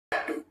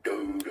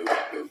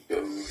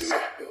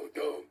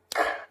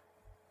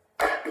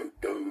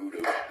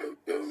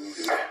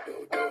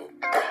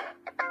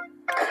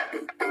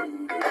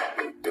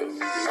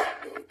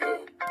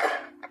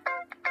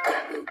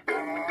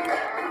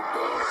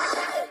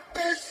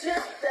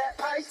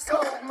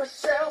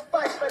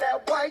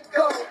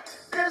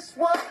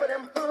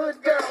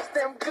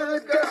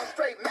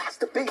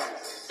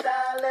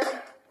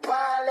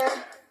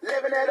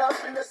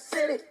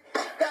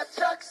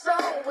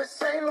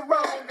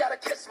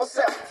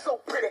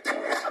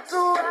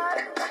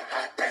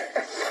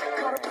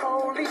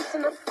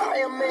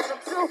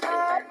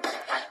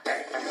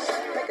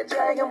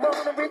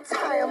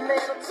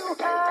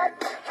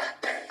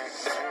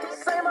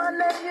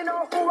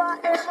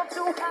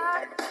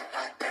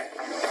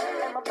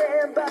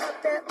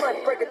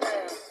Everybody break it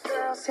down.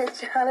 Girls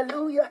hit you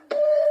hallelujah.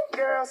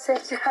 Girls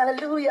hit you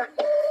hallelujah.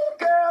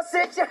 Girls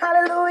hit you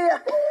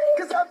hallelujah.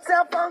 Cause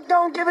Uptown Funk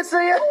don't give it to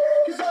you.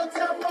 Cause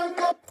Uptown Funk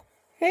don't.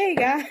 Hey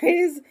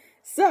guys!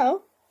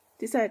 So,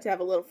 decided to have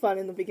a little fun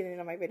in the beginning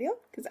of my video,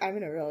 because I'm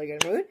in a really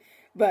good mood.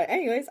 But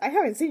anyways, I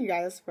haven't seen you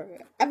guys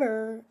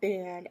forever,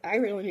 and I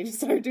really need to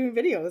start doing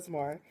videos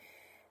more.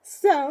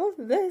 So,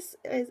 this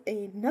is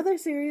another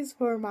series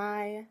for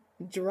my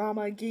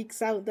drama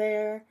geeks out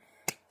there.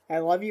 I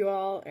love you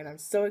all, and I'm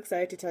so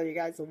excited to tell you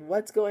guys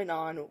what's going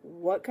on,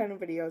 what kind of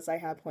videos I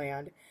have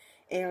planned.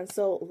 And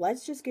so,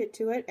 let's just get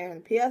to it,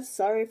 and P.S.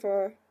 sorry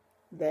for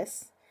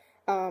this.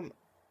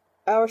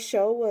 Our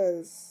show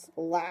was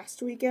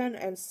last weekend,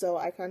 and so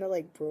I kind of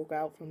like broke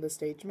out from the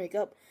stage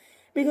makeup,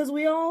 because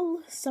we all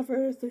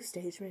suffer through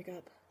stage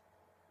makeup.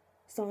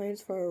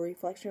 Signs for a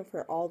reflection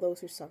for all those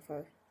who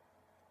suffer.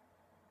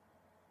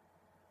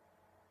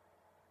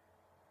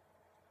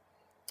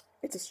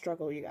 It's a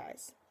struggle, you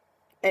guys.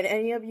 And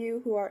any of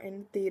you who are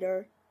in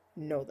theater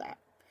know that.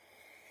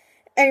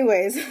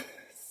 Anyways,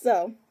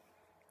 so.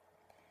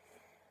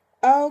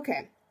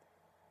 Okay.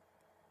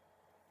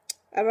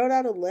 I wrote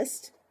out a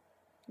list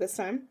this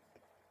time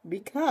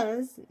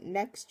because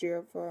next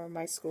year for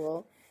my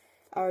school,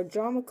 our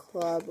drama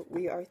club,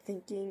 we are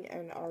thinking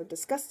and are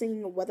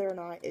discussing whether or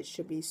not it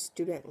should be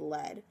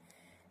student-led.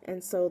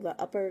 And so the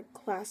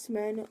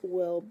upperclassmen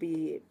will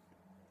be,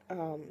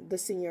 the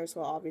seniors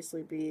will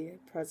obviously be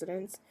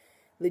presidents,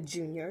 the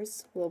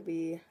juniors will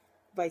be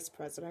vice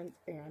president,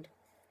 and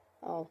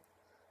I'll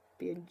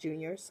be a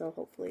junior, so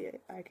hopefully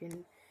I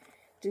can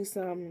do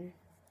some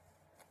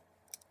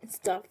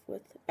stuff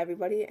with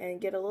everybody and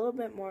get a little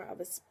bit more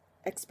of a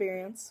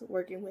experience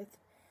working with,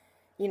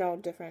 you know,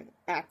 different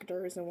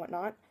actors and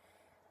whatnot.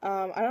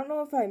 I don't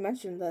know if I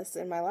mentioned this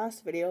in my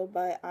last video,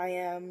 but I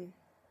am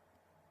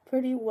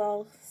pretty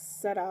well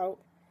set out,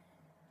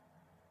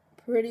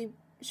 pretty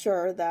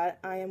sure that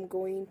I am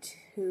going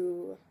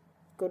to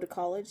go to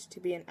college to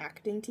be an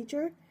acting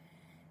teacher.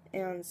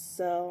 And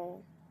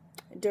so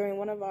during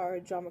one of our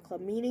drama club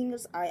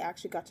meetings, I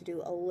actually got to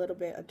do a little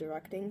bit of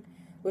directing,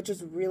 which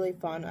was really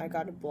fun. I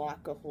got to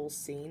block a whole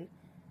scene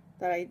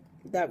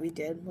that we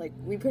did. Like,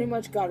 we pretty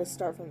much got to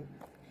start from,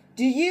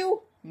 do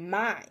you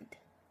mind?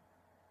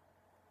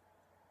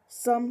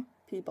 Some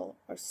people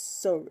are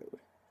so rude.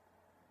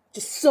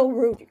 Just so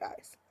rude, you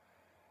guys.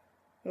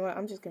 You know what,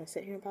 I'm just going to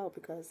sit here and pout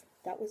because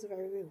that was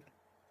very rude.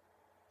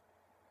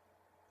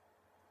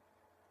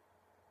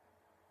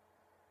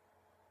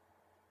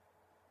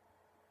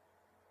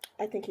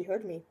 I think he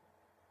heard me.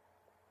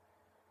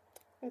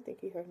 I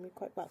think he heard me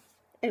quite well.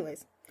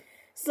 Anyways,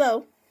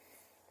 so,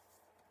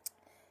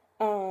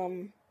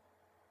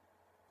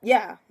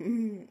 yeah,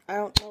 I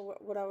don't know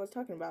what I was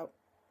talking about.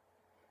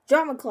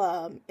 Drama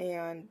club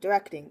and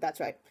directing, that's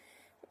right.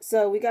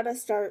 So we gotta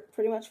start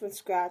pretty much from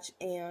scratch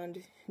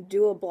and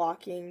do a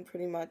blocking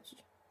pretty much.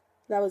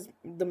 That was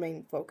the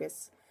main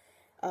focus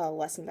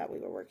lesson that we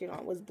were working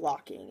on, was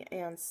blocking.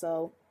 And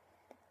so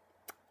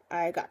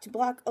I got to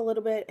block a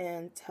little bit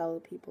and tell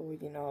people,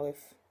 you know,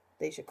 if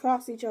they should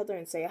cross each other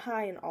and say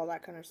hi and all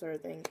that kind of sort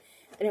of thing.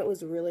 And it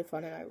was really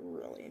fun and I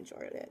really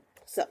enjoyed it.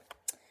 So,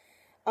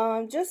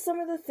 just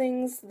some of the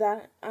things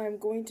that I'm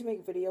going to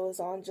make videos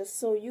on, just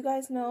so you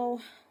guys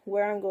know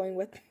where I'm going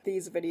with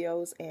these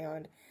videos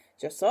and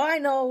just so I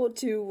know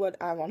too what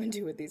I want to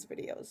do with these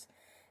videos.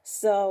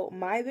 So,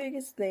 my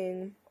biggest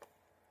thing,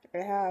 I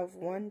have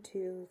 1,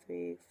 2,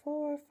 3,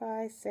 4,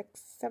 5,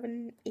 6,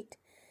 7, 8,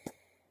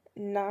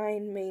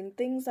 9 main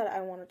things that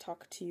I want to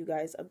talk to you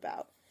guys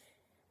about.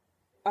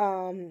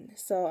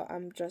 So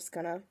I'm just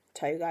gonna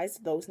tell you guys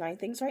those 9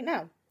 things right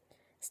now.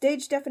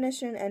 Stage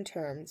definition and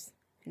terms.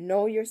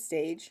 Know your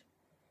stage.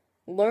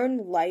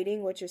 Learn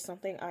lighting, which is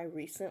something I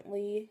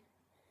recently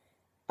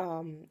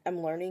am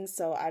learning,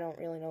 so I don't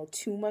really know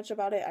too much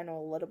about it. I know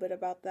a little bit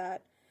about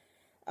that.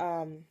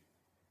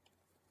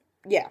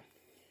 Yeah,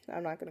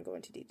 I'm not gonna go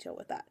into detail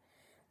with that.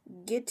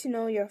 Get to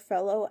know your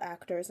fellow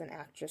actors and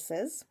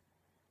actresses.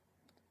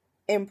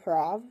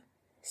 Improv,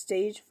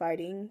 stage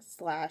fighting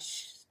 /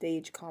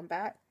 stage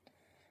combat,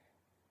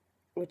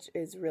 which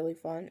is really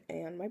fun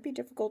and might be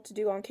difficult to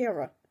do on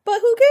camera, but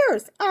who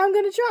cares? I'm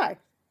gonna try.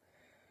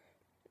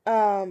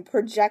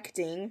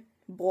 Projecting,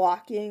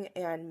 blocking,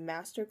 and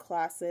master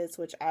classes,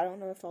 which I don't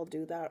know if I'll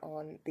do that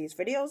on these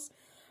videos,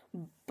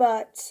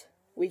 but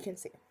we can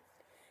see.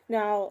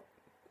 Now,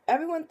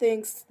 everyone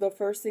thinks the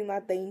first thing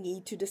that they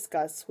need to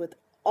discuss with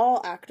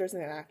all actors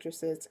and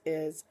actresses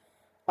is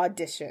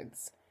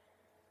auditions.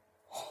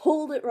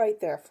 Hold it right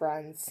there,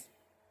 friends.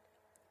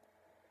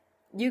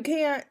 You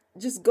can't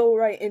just go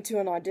right into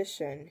an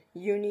audition.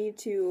 You need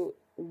to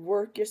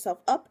work yourself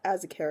up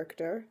as a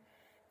character,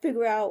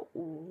 figure out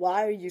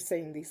why are you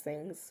saying these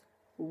things,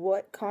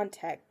 what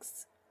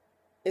context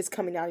is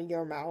coming out of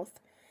your mouth,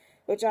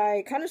 which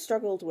I kind of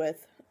struggled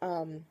with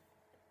the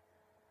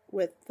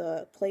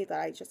play that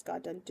I just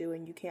got done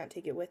doing, You Can't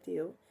Take It With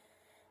You,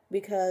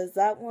 because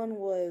that one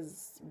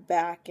was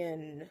back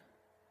in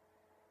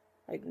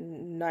like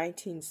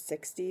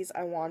 1960s,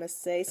 I want to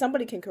say.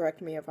 Somebody can correct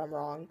me if I'm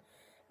wrong,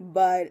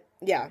 But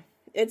yeah,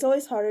 it's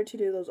always harder to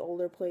do those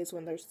older plays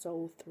when they're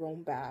so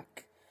thrown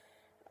back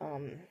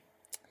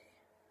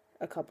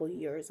a couple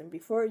years and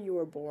before you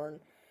were born.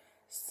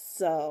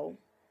 So,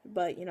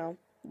 but you know,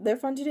 they're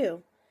fun to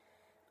do.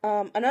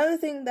 Another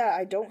thing that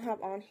I don't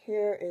have on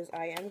here is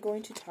I am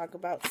going to talk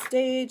about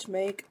stage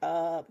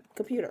makeup.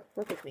 Computer,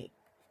 work with me.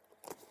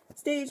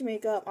 Stage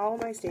makeup. All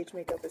my stage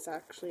makeup is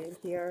actually in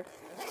here.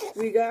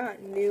 We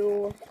got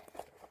new,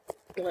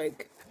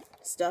 like,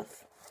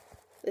 stuff.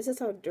 This is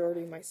how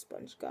dirty my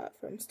sponge got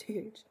from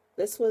stage.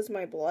 This was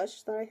my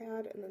blush that I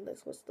had, and then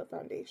this was the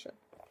foundation.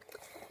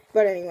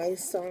 But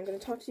anyways, so I'm going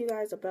to talk to you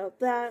guys about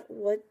that.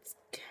 What's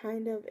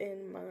kind of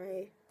in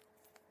my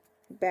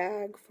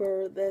bag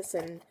for this,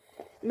 and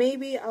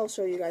maybe I'll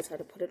show you guys how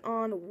to put it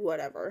on,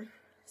 whatever.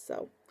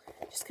 So,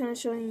 just kind of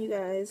showing you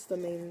guys the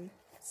main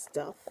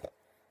stuff.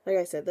 Like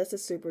I said, this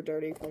is super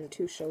dirty from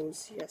 2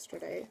 shows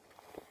yesterday.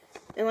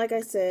 And like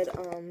I said,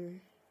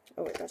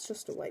 oh wait, that's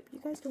just a wipe.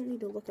 You guys don't need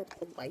to look at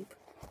the wipe.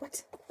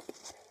 What?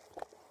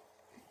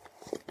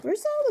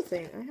 Where's the other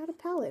thing? I had a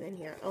palette in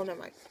here. Oh, never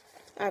mind.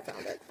 I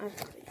found it,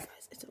 you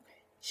guys. It's okay.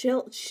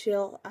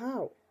 Chill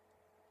out.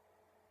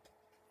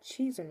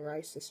 Cheese and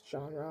rice is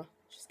genre.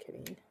 Just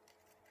kidding.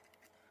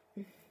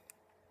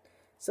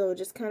 So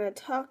just kind of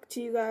talk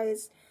to you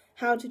guys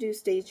how to do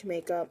stage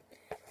makeup.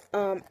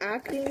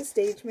 Acting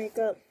stage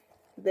makeup,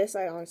 this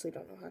I honestly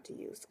don't know how to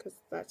use because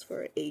that's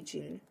for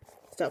aging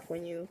stuff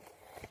when you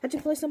have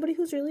to play somebody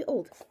who's really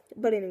old.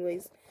 But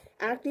anyways,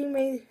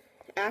 acting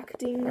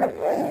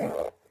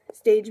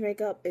stage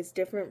makeup is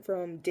different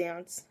from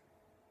dance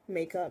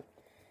makeup.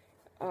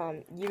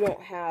 You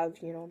don't have,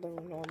 you know, the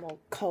normal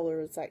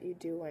colors that you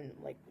do and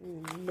like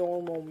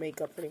normal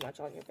makeup pretty much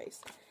on your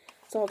face.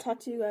 So I'll talk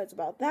to you guys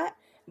about that.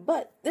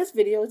 But this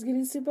video is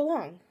getting super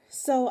long.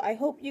 So I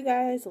hope you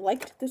guys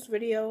liked this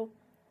video.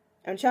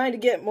 I'm trying to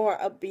get more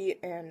upbeat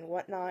and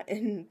whatnot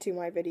into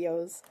my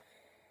videos.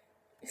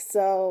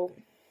 So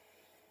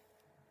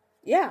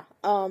yeah,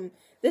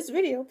 this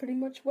video pretty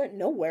much went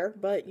nowhere,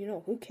 but you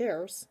know, who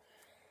cares?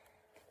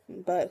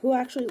 But who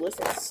actually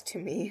listens to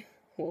me?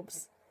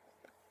 Whoops.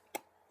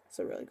 That's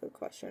a really good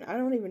question. I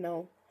don't even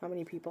know how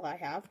many people I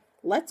have.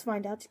 Let's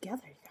find out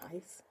together,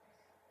 guys.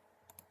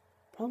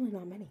 Probably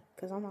not many,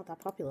 because I'm not that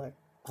popular.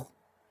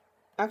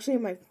 Actually,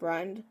 my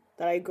friend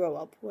that I grew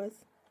up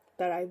with,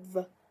 that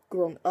I've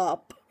grown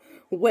up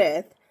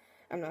with,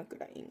 I'm not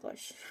good at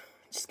English.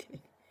 Just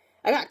kidding.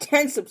 I got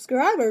 10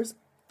 subscribers.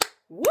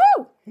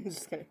 Woo!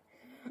 Just kidding.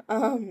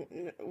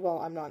 Well,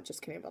 I'm not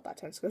just kidding about that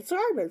 10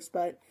 subscribers,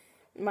 but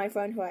my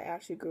friend who I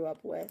actually grew up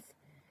with,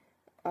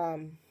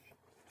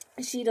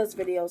 she does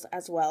videos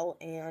as well,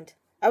 and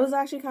I was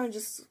actually kind of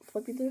just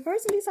flipping through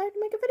hers and decided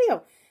to make a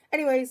video.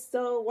 Anyways,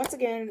 so once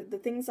again, the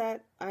things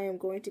that I am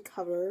going to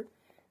cover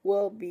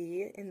will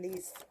be in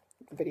these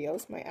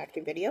videos, my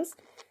acting videos.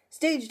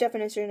 Stage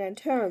definition and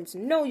terms,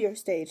 know your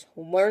stage,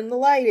 learn the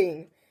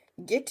lighting,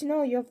 get to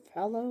know your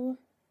fellow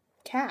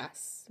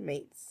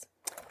castmates,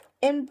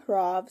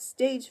 improv,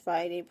 stage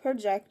fighting,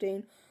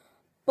 projecting,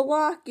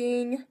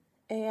 blocking,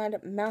 and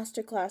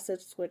master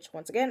classes, which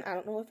once again, I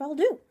don't know if I'll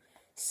do.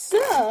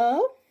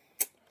 So,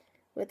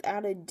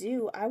 without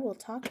ado, I will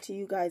talk to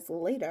you guys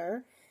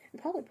later.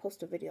 I'll probably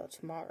post a video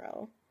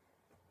tomorrow.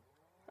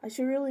 I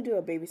should really do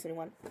a babysitting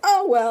one.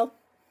 Oh well.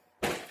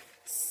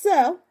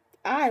 So,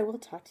 I will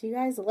talk to you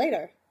guys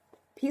later.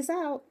 Peace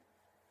out.